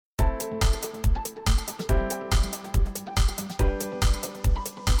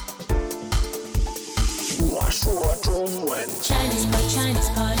说中文。 Chinese pot, Chinese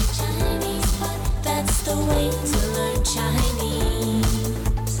pot, Chinese pot. That's the way to learn Chinese.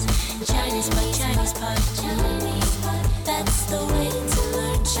 Chinese pot, Chinese pot, Chinese pot. That's the way to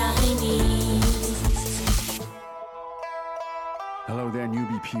learn Chinese. Hello there,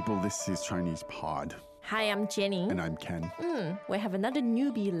 newbie people. This is Chinese Pod. Hi, I'm Jenny. And I'm Ken. We have another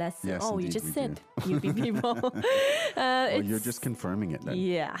newbie lesson. Yes, you indeed just we said newbie people. Well, you're just confirming it then.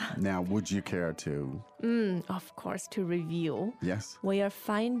 Yeah. Now, would you care to? Of course, to review. Yes. We are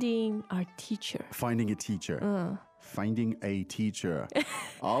finding our teacher. Finding a teacher. Finding a teacher.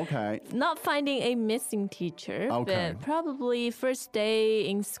 Okay. Not finding a missing teacher, Okay. but probably first day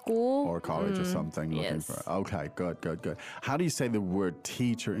in school. Or college or something. Looking yes. for. Okay, good. How do you say the word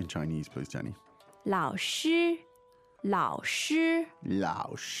teacher in Chinese, please, Jenny? 老师,老师,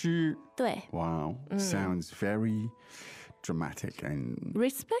老师. 对 Wow. Sounds very dramatic and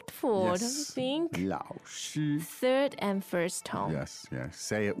respectful, yes. don't you think? 老师. Third and first tone. Yes.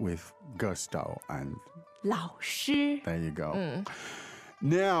 Say it with gusto and 老师. there you go.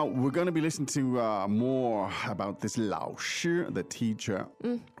 Now, we're going to be listening to more about this 老师, the teacher.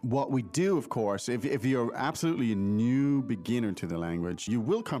 What we do, of course, if you're absolutely a new beginner to the language, you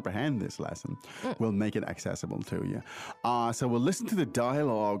will comprehend this lesson. We'll make it accessible to you. So we'll listen to the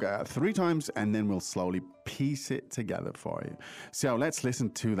dialogue 3 times, and then we'll slowly piece it together for you. So let's listen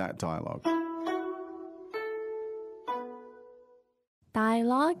to that dialogue.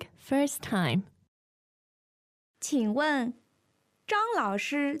 Dialogue first time. 请问张老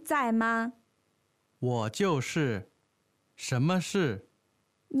师在吗？我就是。什么事？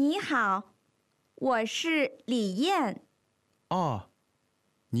你好，我是李艳。哦，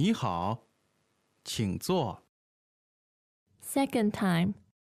你好，请坐。Second time.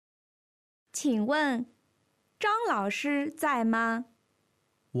 请问张老师在吗？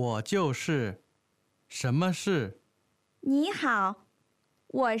我就是。什么事？你好，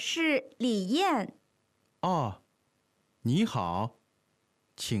我是李艳。哦，你好，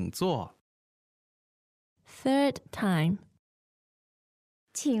请坐。Third time.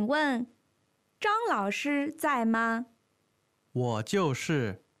 请问张老师在吗？我就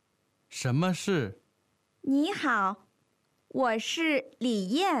是。什么事？你好，我是李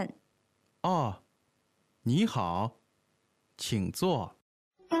艳。哦，你好，请坐。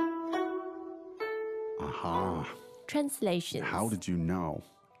Aha. Translation. How did you know?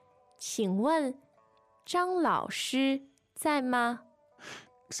 请问张老师在吗？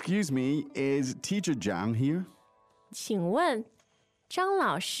 Excuse me, is Teacher Zhang here? 请问张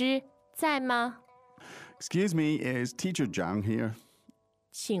老师在吗？ Excuse me, is Teacher Zhang here?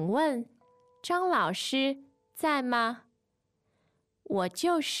 请问张老师在吗？我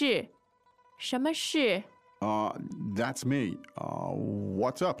就是什么事？ That's me.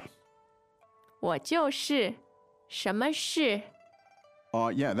 What's up? 我就是什么事？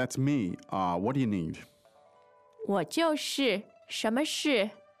 Yeah, that's me. What do you need? 我就是什么事？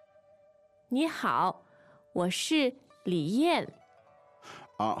你好，我是李艳。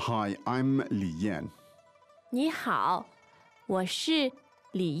Hi, I'm Li Yan. 你好，我是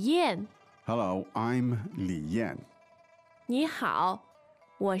李艳。 Hello, I'm Li Yan. 你好，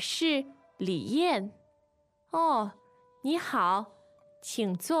我是李艳。哦，你好，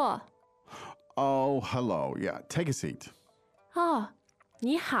请坐。 Oh, hello. Yeah, take a seat. 哦，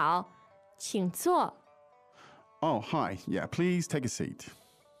你好，请坐。 Oh, hi. Yeah, please take a seat.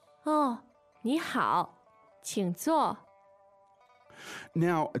 哦，你好，请坐。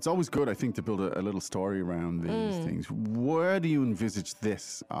 Now, it's always good, I think, to build a little story around these things. Where do you envisage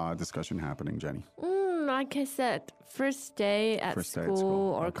this discussion happening, Jenny? Like I said, first day at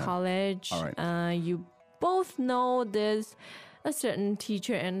school or Okay. college. All right. You both know there's a certain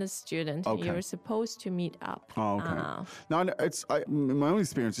teacher and a student. Okay. You're supposed to meet up. Oh, okay. Now, in my own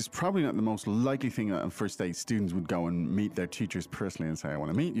experience, it's probably not the most likely thing on first day students would go and meet their teachers personally and say, I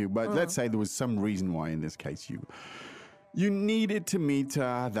want to meet you. But let's say there was some reason why, in this case, you needed to meet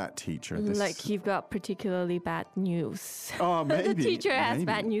that teacher. Like you've got particularly bad news. Oh, maybe. The teacher has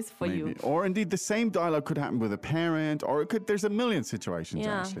bad news for you. Or indeed, the same dialogue could happen with a parent, or there's a million situations,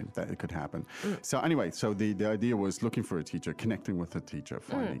 actually, that it could happen. So anyway, the idea was looking for a teacher, connecting with a teacher,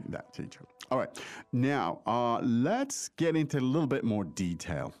 finding that teacher. All right. Now, let's get into a little bit more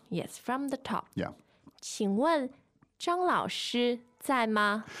detail. Yes, from the top. Yeah. 请问张老师在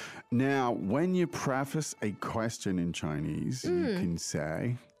吗？ Now, when you preface a question in Chinese, you can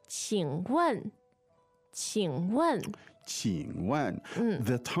say, 请问，请问。请问.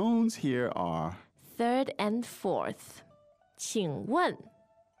 The tones here are Third and fourth. 请问。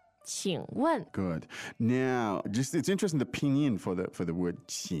请问 Good. Now, just it's interesting. The pinyin for the word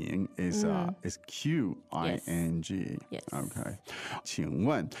请 is Q-I-N-G. Yes. Okay. 请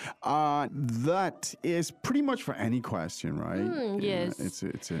问. That is pretty much for any question, right? yes. It's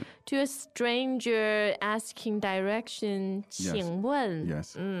a To a stranger asking direction, 请问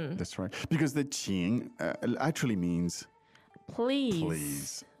yes. That's right. Because the 请 actually means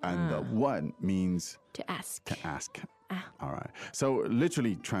please. and the 问 means To ask. to ask. All right. So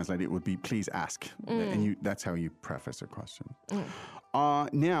literally translated, it would be please ask. And that's how you preface a question.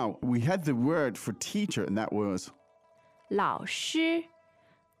 Now, we had the word for teacher, and that was 老师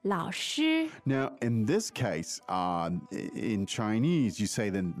老师 now, in this case, in Chinese, you say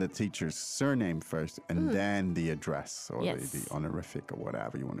the teacher's surname first and then the address or Yes. the honorific or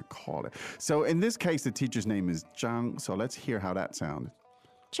whatever you want to call it. So in this case, the teacher's name is Zhang. So let's hear how that sounded.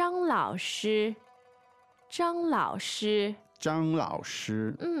 张老师张老师 Zhang Lao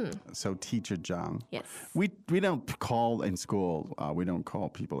Shi. So teacher Zhang. Yes. We don't call in school, we don't call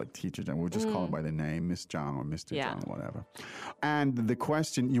people like teacher Zhang. We'll just call them by the name, Miss Zhang or Mr. Yeah. Zhang, whatever. And the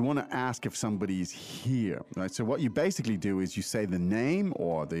question, you want to ask if somebody's here, right? So what you basically do is you say the name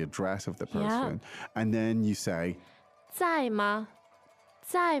or the address of the person, and then you say, 在吗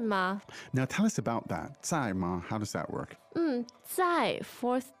在吗 now tell us about that. 在吗? How does that work? 在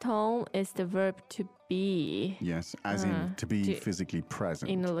fourth tone is the verb to be Yes, as in to be physically present.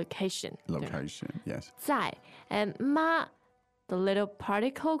 in a location. Location, yes. 在 and 吗 the little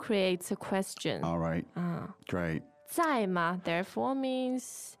particle creates a question. All right, great. 在吗 therefore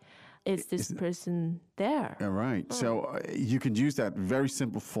means is this person there? All right. So you can use that very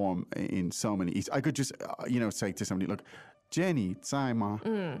simple form in so many. I could just, say to somebody, look, Jenny, 在吗?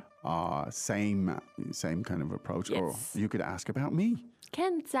 Same kind of approach. Yes. Or you could ask about me.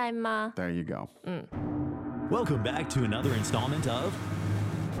 Ken 在吗 There you go. Welcome back to another installment of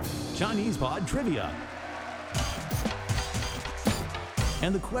Chinese Pod Trivia.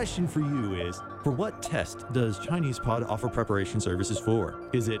 And the question for you is, for what test does Chinese Pod offer preparation services for?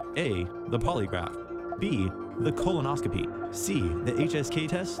 Is it A, the polygraph, B, the colonoscopy, C, the HSK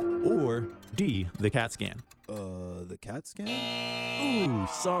test, or D, the CAT scan? The CAT scan? Ooh,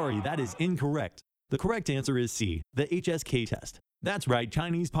 sorry, that is incorrect. The correct answer is C, the HSK test. That's right,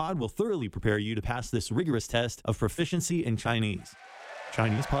 Chinese Pod will thoroughly prepare you to pass this rigorous test of proficiency in Chinese.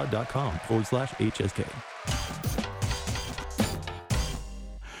 ChinesePod.com/HSK.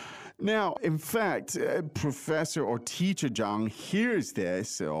 Now, in fact, Professor or Teacher Zhang hears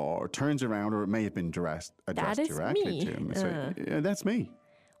this or turns around, or it may have been addressed That is directly me. to him. So, yeah, that's me.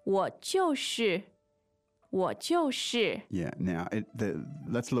 我就是我就是 Yeah. Now,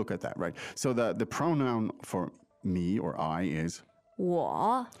 let's look at that, right? So the pronoun for me or I is,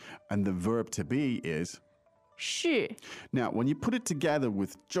 我 and the verb to be is. 是 Now, when you put it together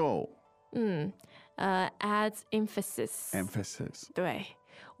with 就 adds emphasis. emphasis, 对，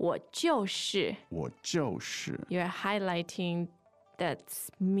我就是 我就是 You're highlighting that's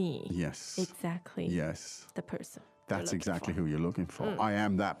me. Yes. Exactly. Yes. The person. That's exactly who you're looking for. I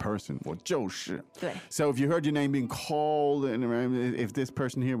am that person. 我就是 对 So if you heard your name being called, and if this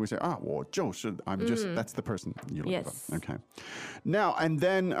person here would say, 我就是 I'm just, that's the person you're looking Yes. for. Okay. Now, and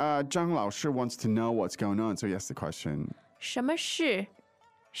then Zhang Lao Shi wants to know what's going on. So he asks the question. 什么事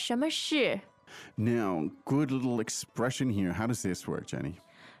什么事 Now, good little expression here. How does this work, Jenny?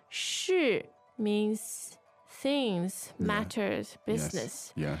 事 means things, matters,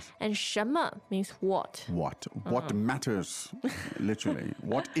 business. Yes. And 什么 means what. What? What matters? Literally.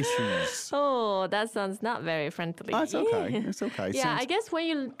 What issues? Oh, that sounds not very friendly. It's okay. It's okay. Yeah, Sounds- I guess when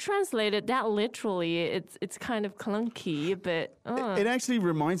you translate it that literally, it's kind of clunky, but It actually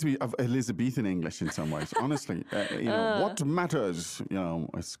reminds me of Elizabethan English in some ways, honestly. What matters,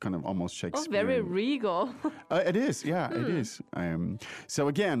 it's kind of almost oh, Shakespearean. very regal. It is, yeah, it is. So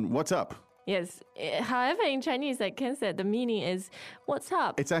again, what's up? Yes. However, in Chinese, like Ken said, the meaning is "What's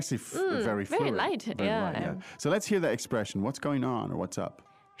up?" It's actually very very fluid. light, Very yeah. light, yeah. So let's hear that expression. What's going on or what's up?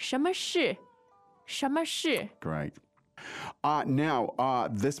 什么事什么事 Great. Now,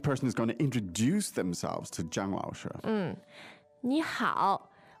 this person is going to introduce themselves to Zhang Laoshi. 你好，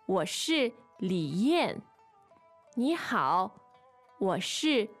我是李燕。你好，我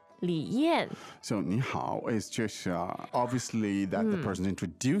是李燕。 So, 你好 is just obviously that the person's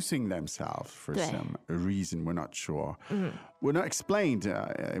introducing themselves for 对 some reason. We're not sure. We're not explained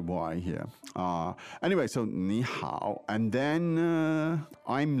why here. Anyway, so 你好, and then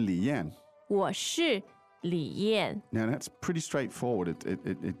I'm Li Yan. 我是李燕. Now, that's pretty straightforward.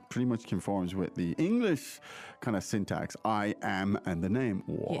 It pretty much conforms with the English kind of syntax. I am and the name,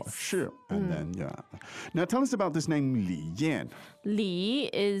 我是, and then, yeah. Now, tell us about this name, Li Yan. Li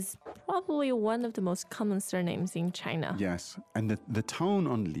is probably one of the most common surnames in China. Yes, and the tone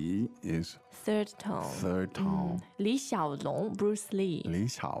on Li is Third tone. third tone. Li Xiaolong, Bruce Lee. Li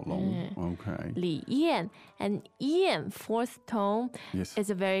Xiaolong, okay. Li Yan. And Yan, fourth tone, Yes. is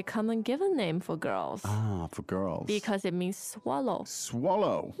a very common given name for girls Ah, for girls. because it means swallow.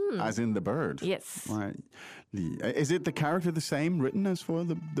 Swallow, as in the bird. Yes. Right. Li. Is it the character the same written as for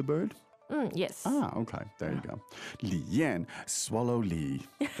the bird? Yes. Ah, okay. There you go. Li Yan, swallow Li.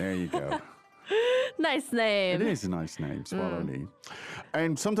 There you go. Nice name. It is a nice name, Swallow Li.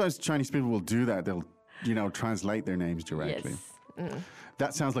 And sometimes Chinese people will do that. They'll, translate their names directly. Yes.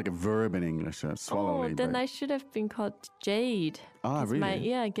 That sounds like a verb in English, swallow Li. Then but I should have been called Jade. Ah, 'Cause My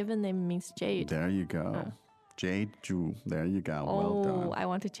really? given name means Jade. There you go. Jade Zhu. There you go. Well done. I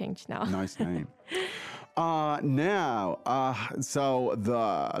want to change now. Nice name. So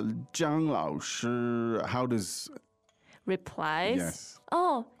the Zhang Lao Shi, how does... Replies. Yes.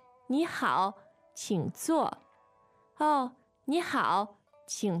 哦，你好，请坐。哦，你好，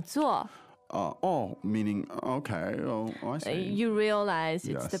请坐。Meaning, okay, I see. You realize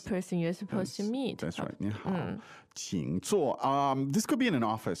it's the Yes. person you're supposed to meet. That's right. 你好，请坐. This could be in an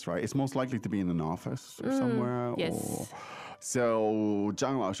office, right? It's most likely to be in an office somewhere. yes. Or, so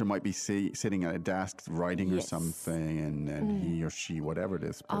Zhang Laoshe might be sitting at a desk writing or Yes. something, and then he or she, whatever it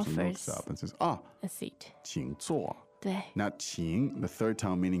is, person looks Offers. up and says, A seat. 请坐. 对 Now, 请, the third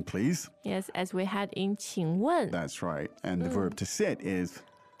tone meaning please. Yes, as we had in 请问 That's right. And the verb to sit is...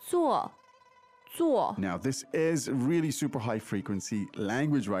 坐 Now, this is really super high frequency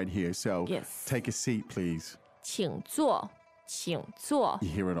language right here. So Yes. take a seat, please. 请坐 You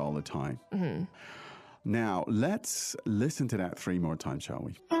hear it all the time. Now, let's listen to that 3 more times, shall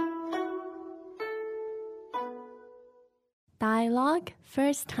we? Dialogue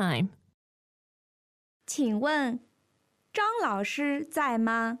first time. 请问张老师在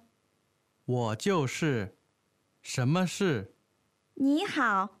吗？我就是。什么事？你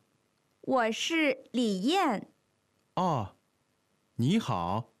好，我是李燕。哦，你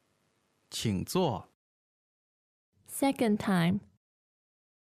好，请坐。Second time.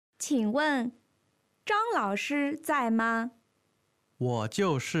 请问张老师在吗？我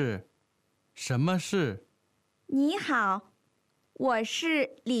就是。什么事？你好，我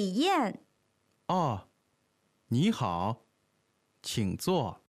是李燕。哦，你好，请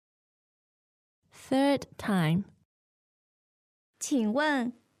坐。Third time. 请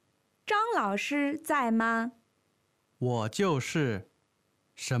问张老师在吗？我就是。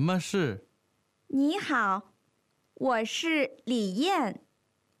什么事？你好，我是李燕。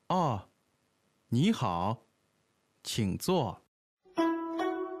哦，你好，请坐。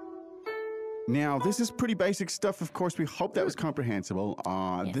Now, this is pretty basic stuff. Of course, we hope that was comprehensible.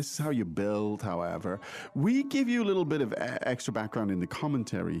 This is how you build, however. We give you a little bit of extra background in the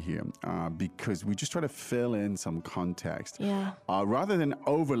commentary here because we just try to fill in some context. Yeah. Rather than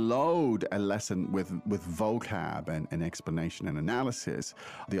overload a lesson with vocab and explanation and analysis,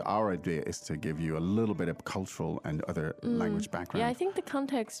 our idea is to give you a little bit of cultural and other language background. Yeah, I think the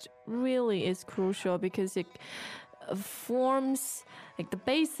context really is crucial because it forms like the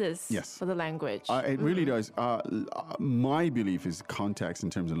basis Yes. for the language. It really does. My belief is context in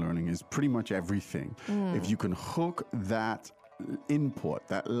terms of learning is pretty much everything. If you can hook that input,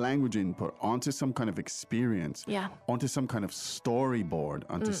 that language input, onto some kind of experience, Yeah. onto some kind of storyboard,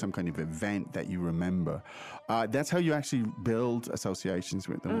 onto some kind of event that you remember, that's how you actually build associations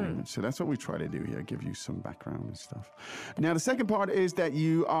with the language. So that's what we try to do here, give you some background and stuff. Now, the second part is that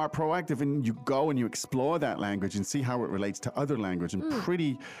you are proactive and you go and you explore that language and see how it relates to other language. And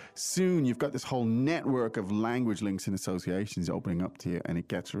pretty soon, you've got this whole network of language links and associations opening up to you, and it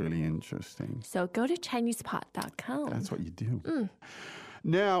gets really interesting. So go to ChinesePod.com. That's what you do.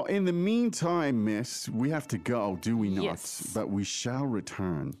 Now, in the meantime, miss, we have to go, do we not? Yes. But we shall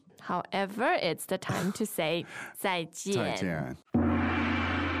return. However, it's the time to say 再见. 再见.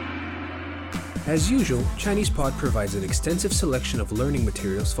 As usual, ChinesePod provides an extensive selection of learning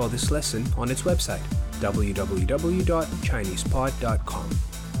materials for this lesson on its website, www.chinesepod.com.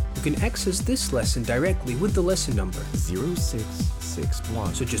 You can access this lesson directly with the lesson number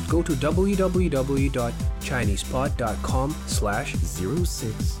 0661. So just go to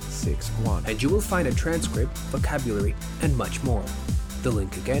www.chinesepod.com/0661 and you will find a transcript, vocabulary, and much more. The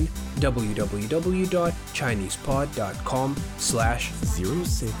link again, www.chinesepod.com/0661.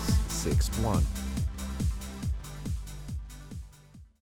 0661.